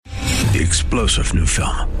The explosive new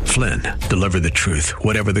film, Flynn, deliver the truth,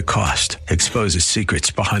 whatever the cost, exposes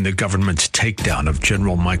secrets behind the government's takedown of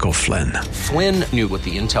General Michael Flynn. Flynn knew what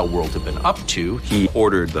the intel world had been up to. He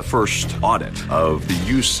ordered the first audit of the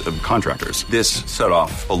use of contractors. This set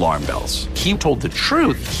off alarm bells. He told the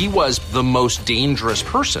truth. He was the most dangerous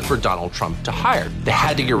person for Donald Trump to hire. They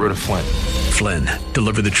had to get rid of Flynn. Flynn,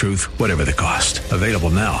 deliver the truth, whatever the cost. Available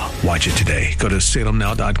now. Watch it today. Go to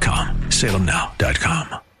salemnow.com.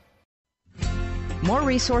 salemnow.com. More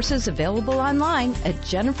resources available online at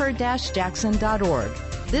jennifer-jackson.org.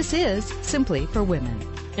 This is Simply for Women.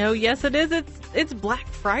 Oh, yes, it is. It's Black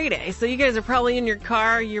Friday, so you guys are probably in your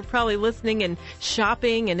car. You're probably listening and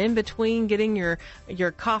shopping and in between getting your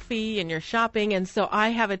coffee and your shopping. And so I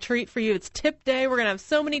have a treat for you. It's tip day. We're going to have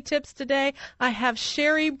so many tips today. I have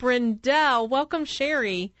Shari Braendel. Welcome,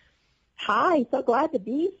 Shari. Hi, so glad to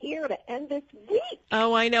be here to end this week.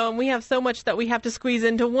 Oh, I know, and we have so much that we have to squeeze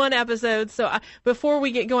into one episode. So before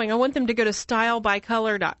we get going, I want them to go to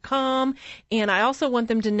stylebycolor.com, and I also want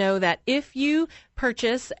them to know that if you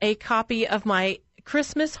purchase a copy of my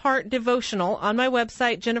Christmas Heart Devotional on my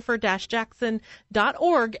website,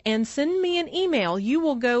 jennifer-jackson.org, and send me an email, you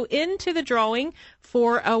will go into the drawing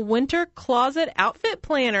for a winter closet outfit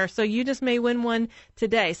planner. So you just may win one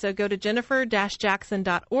today. So go to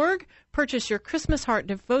jennifer-jackson.org, purchase your Christmas Heart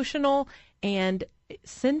Devotional, and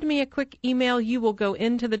send me a quick email. You will go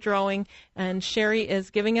into the drawing, and Shari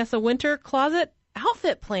is giving us a winter closet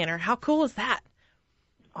outfit planner. How cool is that?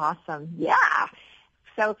 Awesome. Yeah.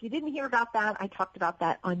 So if you didn't hear about that, I talked about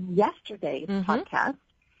that on yesterday's podcast.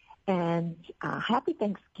 And happy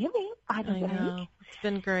Thanksgiving, by the way. I know. It's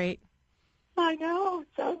been great. I know.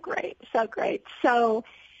 So great. So great. So,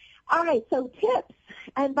 all right. So tips.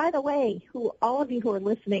 And by the way, all of you who are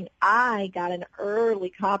listening, I got an early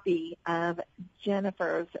copy of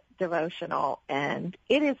Jennifer's devotional, and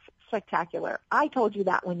it is spectacular. I told you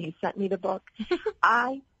that when you sent me the book.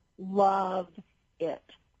 I love it.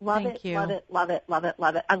 Love Thank it, you. love it, love it, love it,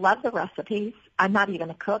 love it. I love the recipes. I'm not even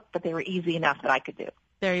a cook, but they were easy enough that I could do.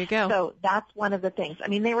 There you go. So that's one of the things. I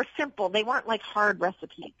mean, they were simple. They weren't like hard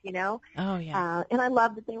recipes, you know? Oh, yeah. And I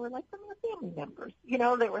love that they were like from the family members. You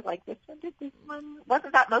know, they were like, this one did this one.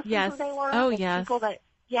 Wasn't that mostly Yes. who they were? Oh, Like yes. People that,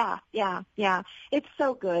 yeah. It's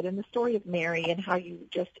so good. And the story of Mary and how you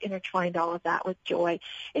just intertwined all of that with joy.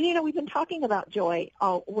 And, you know, we've been talking about joy.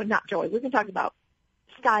 We've been talking about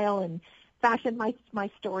style and fashion, my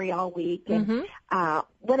story all week. And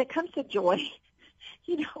when it comes to joy,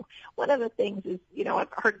 you know, one of the things is, you know,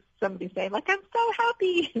 I've heard somebody say, like, I'm so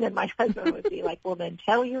happy. And then my husband would be like, well, then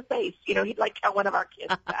tell your face. You know, he'd like tell one of our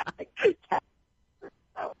kids that. Like, we're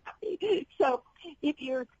so happy. So if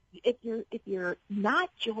you're not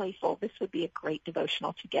joyful, this would be a great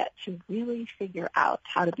devotional to get to really figure out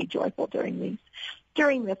how to be joyful during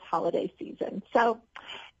this holiday season. So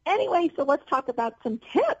anyway, so let's talk about some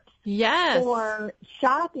tips. Yes. For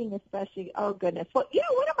shopping especially. Oh, goodness. Well, you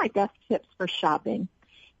know, one of my best tips for shopping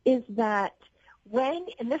is that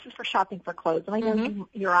and this is for shopping for clothes, and I know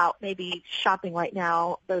you're out maybe shopping right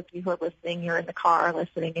now. Those of you who are listening, you're in the car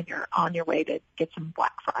listening, and you're on your way to get some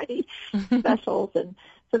Black Friday specials. And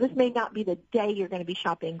so this may not be the day you're going to be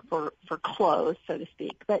shopping for clothes, so to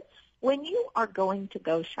speak. But when you are going to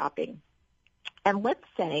go shopping, and let's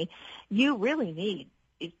say you really need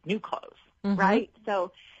new clothes, right?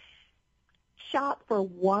 So shop for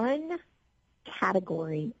one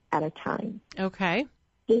category at a time. Okay.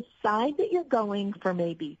 Decide that you're going for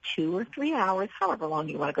maybe 2 or 3 hours, however long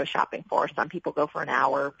you want to go shopping for. Some people go for an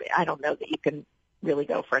hour. I don't know that you can really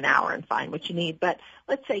go for an hour and find what you need, but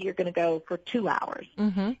let's say you're going to go for 2 hours.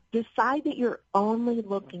 Decide that you're only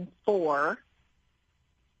looking for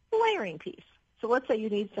a layering piece. So let's say you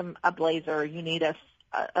need a blazer, you need a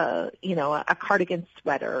cardigan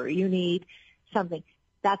sweater, you need something.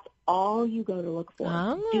 That's all you go to look for.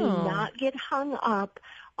 Oh. Do not get hung up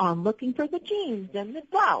on looking for the jeans and the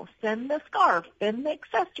blouse and the scarf and the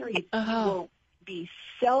accessories. You will be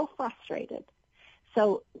so frustrated.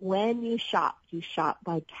 So when you shop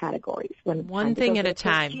by categories. One thing at a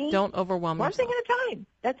time. Don't overwhelm yourself. One thing at a time.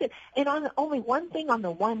 That's it. And on only one thing on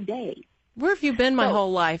the one day. Where have you been my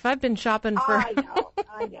whole life? I've been shopping for...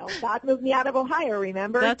 I know. God moved me out of Ohio,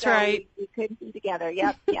 remember? That's right. We couldn't be together.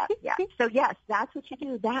 Yep. So, yes, that's what you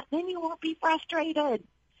do. Then you won't be frustrated.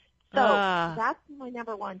 So that's my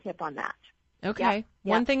number one tip on that. Okay. Yep.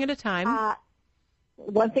 One thing at a time.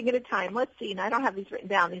 One thing at a time. Let's see. And I don't have these written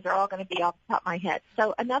down. These are all going to be off the top of my head.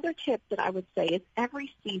 So another tip that I would say is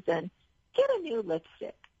every season, get a new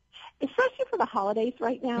lipstick. Especially for the holidays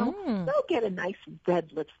right now, go get a nice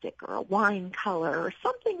red lipstick or a wine color or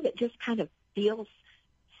something that just kind of feels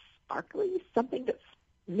sparkly, something that's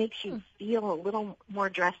makes you feel a little more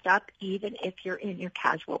dressed up, even if you're in your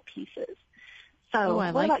casual pieces. So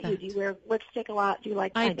I what like about you? that. Do you wear lipstick a lot? Do you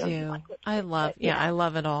like? I know you do. like lipstick, I love. but, I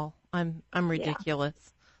love it all. I'm ridiculous.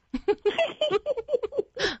 Yeah.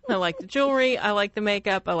 I like the jewelry. I like the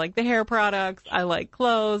makeup. I like the hair products. I like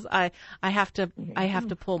clothes. I have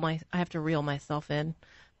to reel myself in.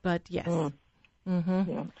 But yes. Yeah.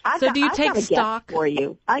 So do you take I've got a stock? guest for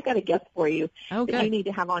you? I got a guest for you Oh, that good. you need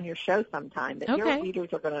to have on your show sometime. That your readers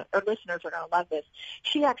are going to, or listeners are going to love this.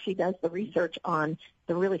 She actually does the research on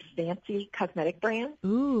the really fancy cosmetic brands,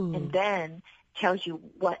 and then tells you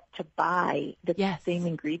what to buy, the same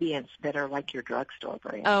ingredients that are like your drugstore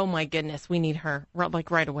brand. Oh my goodness, we need her like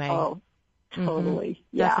right away. Oh, totally.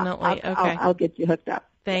 Yeah, definitely. I'll get you hooked up.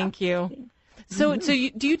 Thank you. So do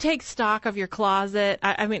you take stock of your closet?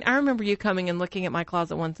 I mean, I remember you coming and looking at my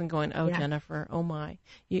closet once and going, "Oh, Jennifer, oh my,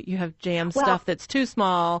 you have jammed stuff that's too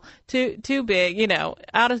small, too big,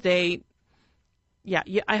 out of date." Yeah,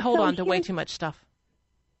 I hold on to way too much stuff.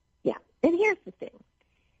 Yeah, and here's the thing.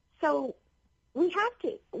 So we have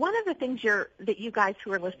to. One of the things that you guys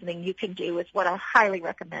who are listening, you can do is what I highly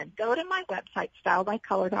recommend. Go to my website,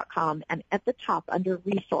 stylebycolor.com, and at the top under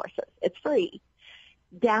resources, it's free.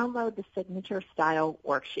 Download the signature style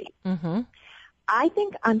worksheet. I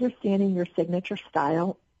think understanding your signature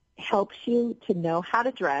style helps you to know how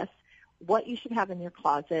to dress, what you should have in your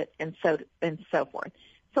closet, and so forth.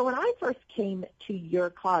 So when I first came to your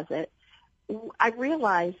closet, I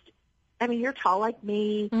realized, I mean, you're tall like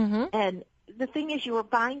me, and the thing is, you were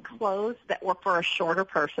buying clothes that were for a shorter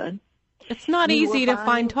person. It's not easy to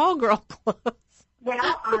find tall girl clothes.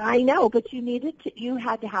 Well, I know, but you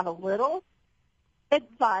had to have a little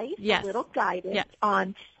advice, a little guidance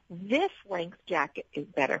on this length jacket is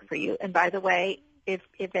better for you. And by the way, if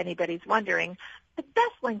anybody's wondering, the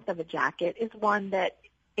best length of a jacket is one that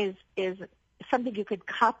is something you could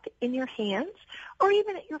cup in your hands or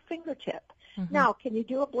even at your fingertip. Now, can you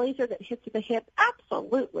do a blazer that hits the hip?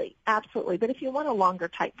 Absolutely, absolutely. But if you want a longer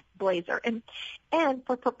type blazer, and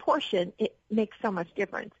for proportion, it makes so much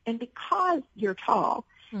difference. And because you're tall,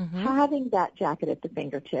 having that jacket at the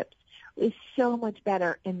fingertips is so much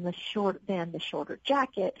better than the shorter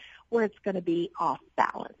jacket where it's going to be off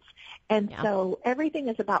balance. And so everything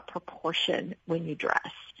is about proportion when you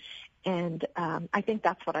dress. And I think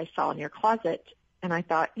that's what I saw in your closet. And I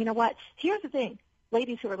thought, you know what? Here's the thing.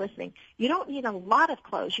 Ladies who are listening, you don't need a lot of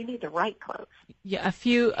clothes. You need the right clothes. Yeah, a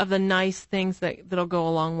few of the nice things that'll go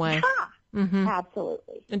a long way.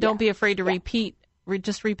 Absolutely. And don't be afraid to repeat.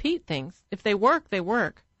 Just repeat things. If they work, they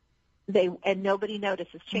work. And nobody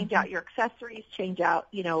notices. Change out your accessories. Change out,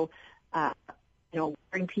 wearing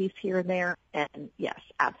piece here and there. And yes,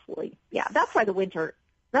 absolutely. Yeah, that's why the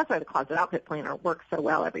closet outfit planner works so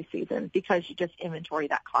well every season, because you just inventory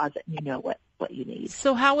that closet and you know what you need.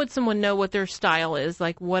 So how would someone know what their style is?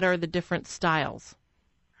 Like, what are the different styles?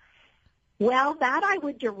 Well, that I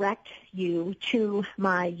would direct you to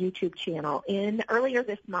my YouTube channel. Earlier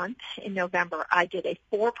this month, in November, I did a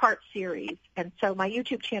 4-part series. And so my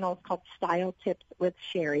YouTube channel is called Style Tips with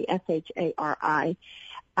Shari, Shari. I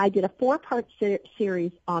did a 4-part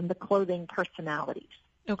series on the clothing personalities.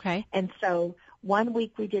 Okay. And so 1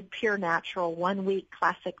 week we did pure natural, 1 week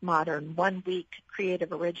classic modern, 1 week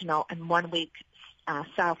creative original, and 1 week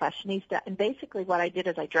style fashionista. And basically what I did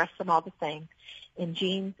is I dressed them all the same in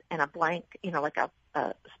jeans and a blank, like a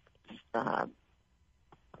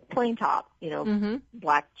plain top,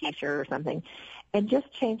 black T-shirt or something, and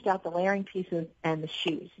just changed out the layering pieces and the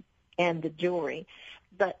shoes and the jewelry.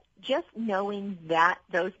 But just knowing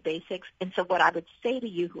those basics. And so what I would say to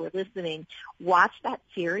you who are listening, watch that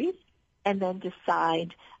series and then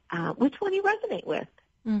decide which one you resonate with.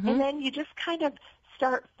 And then you just kind of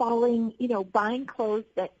start buying clothes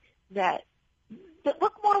that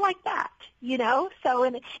look more like that, So,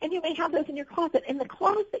 and you may have those in your closet. And the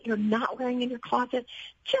clothes that you're not wearing in your closet,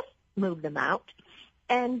 just move them out.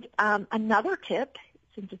 And another tip,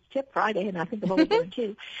 since it's Tip Friday, and I think I'm only doing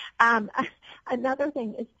 2, another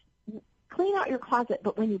thing is clean out your closet.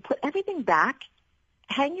 But when you put everything back,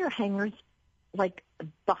 hang your hangers like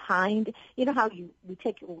behind. You know how we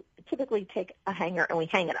typically take a hanger and we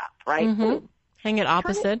hang it up, right? Hang it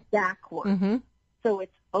opposite. Turn it backward, so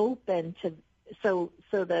it's open to so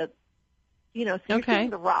the so you're seeing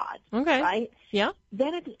the rod, right? Yeah.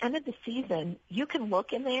 Then at the end of the season, you can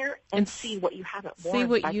look in there and see what you haven't worn. See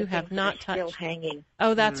what you have not touched. Still hanging.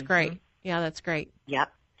 Oh, that's great. Yeah, that's great.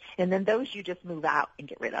 Yep. And then those you just move out and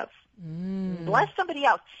get rid of. Bless somebody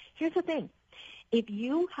else. Here's the thing. If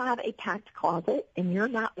you have a packed closet and you're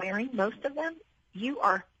not wearing most of them, you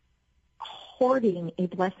are hoarding a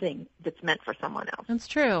blessing that's meant for someone else. That's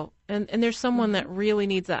true. And there's someone that really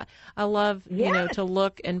needs that. I love, to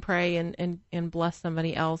look and pray and bless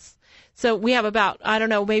somebody else. So we have about,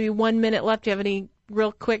 maybe 1 minute left. Do you have any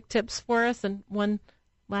real quick tips for us and one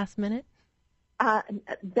last minute?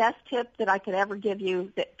 Best tip that I could ever give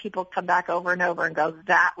you that people come back over and over and go,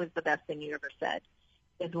 that was the best thing you ever said,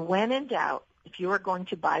 is when in doubt, if you are going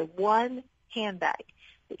to buy one handbag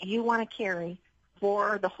that you want to carry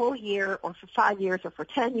for the whole year or for 5 years or for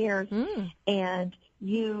 10 years, and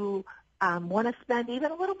you want to spend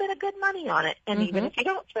even a little bit of good money on it, and even if you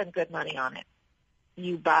don't spend good money on it,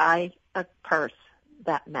 you buy a purse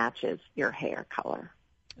that matches your hair color.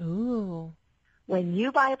 Ooh. When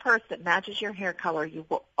you buy a purse that matches your hair color, you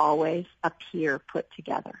will always appear put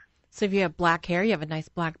together. So if you have black hair, you have a nice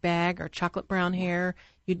black bag, or chocolate brown hair,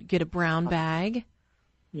 you'd get a brown bag.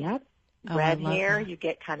 Yep. Oh, Red hair, you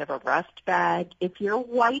get kind of a rust bag. If you're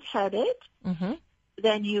white-headed,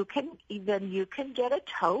 then you can get a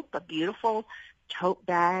taupe, a beautiful tote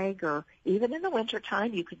bag, or even in the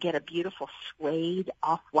wintertime, you could get a beautiful suede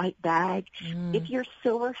off-white bag. If you're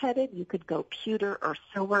silver-headed, you could go pewter or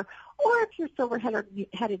silver. Or if you're silver-headed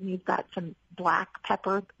and you've got some black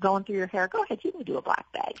pepper going through your hair, go ahead, you can do a black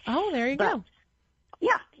bag. Oh, there you go.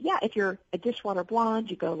 Yeah. If you're a dishwater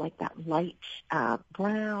blonde, you go like that light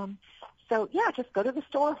brown. So, just go to the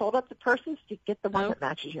store, hold up the purses to get the one that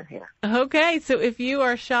matches your hair. Okay, so if you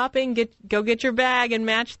are shopping, go get your bag and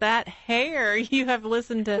match that hair. You have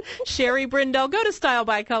listened to Shari Braendel. Go to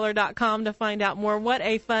stylebycolor.com to find out more. What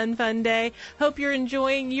a fun day. Hope you're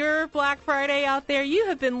enjoying your Black Friday out there. You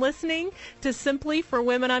have been listening to Simply for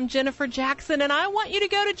Women. I'm Jennifer Jackson, and I want you to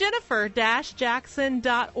go to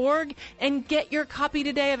jennifer-jackson.org and get your copy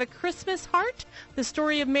today of A Christmas Heart, the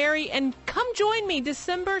story of Mary, and come join me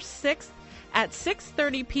December 6th. At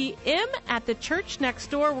 6:30 p.m. at the church next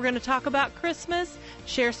door. We're going to talk about Christmas,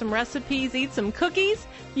 share some recipes, eat some cookies.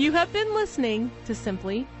 You have been listening to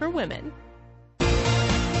Simply for Women.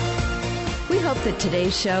 We hope that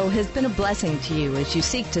today's show has been a blessing to you as you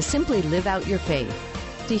seek to simply live out your faith.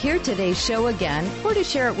 To hear today's show again or to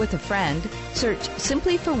share it with a friend, search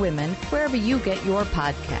Simply for Women wherever you get your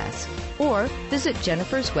podcasts. Or visit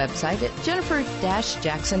Jennifer's website at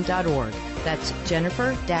jennifer-jackson.org. That's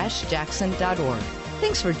jennifer-jackson.org.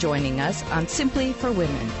 Thanks for joining us on Simply for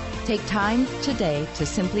Women. Take time today to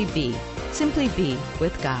simply be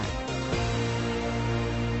with God.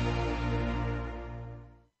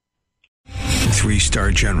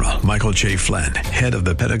 Three-star General Michael J. Flynn, head of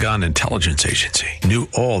the Pentagon Intelligence Agency, knew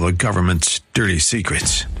all the government's dirty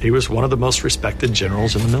secrets. He was one of the most respected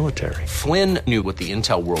generals in the military. Flynn knew what the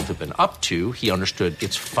intel world had been up to. He understood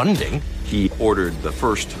its funding. He ordered the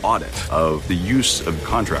first audit of the use of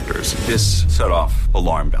contractors. This set off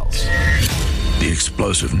alarm bells. The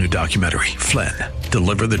explosive new documentary, Flynn,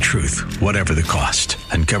 Deliver the Truth, Whatever the Cost,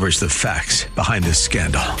 uncovers the facts behind this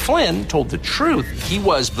scandal. Flynn told the truth. He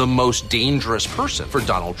was the most dangerous person for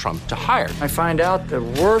Donald Trump to hire. I find out the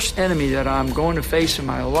worst enemy that I'm going to face in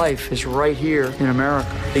my life is right here in America.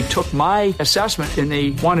 They took my assessment and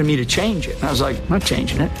they wanted me to change it. And I was like, I'm not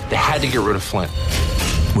changing it. They had to get rid of Flynn.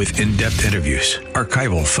 With in-depth interviews,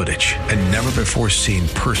 archival footage, and never-before-seen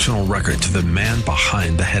personal records of the man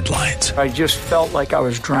behind the headlines. I just felt like I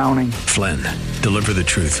was drowning. Flynn, Deliver the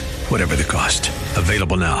Truth, Whatever the Cost.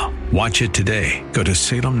 Available now. Watch it today. Go to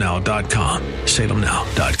salemnow.com.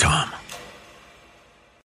 salemnow.com.